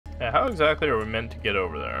Yeah, how exactly are we meant to get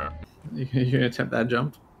over there? You gonna attempt that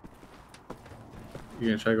jump? You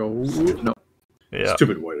gonna try to go? Ooh, no. Yeah.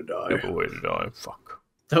 Stupid way to die. Stupid way to die. Fuck.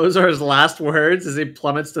 Those are his last words as he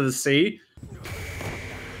plummets to the sea.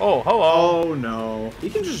 Oh, hello. Oh no. He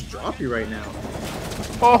can just drop you right now.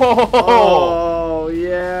 Oh. Oh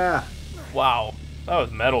yeah. Wow. That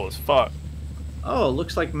was metal as fuck. Oh,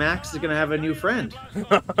 looks like Max is gonna have a new friend.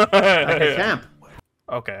 Back at camp.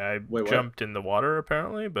 Okay, I Wait, jumped in the water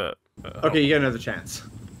apparently, but Okay, you get another chance.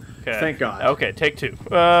 okay. Thank God. Okay, take two.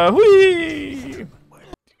 Whee!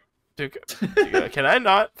 Dude, can I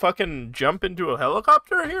not fucking jump into a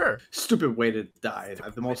helicopter here? Stupid way to die.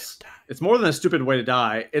 It's more than a stupid way to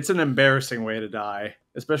die. It's an embarrassing way to die,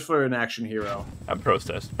 especially for an action hero. I'm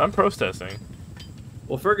protesting.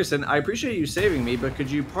 Well, Ferguson, I appreciate you saving me, but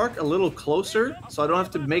could you park a little closer so I don't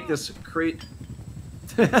have to make this crate?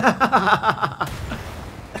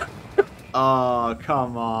 Oh,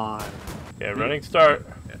 come on. Yeah, running start.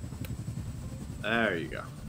 There you go.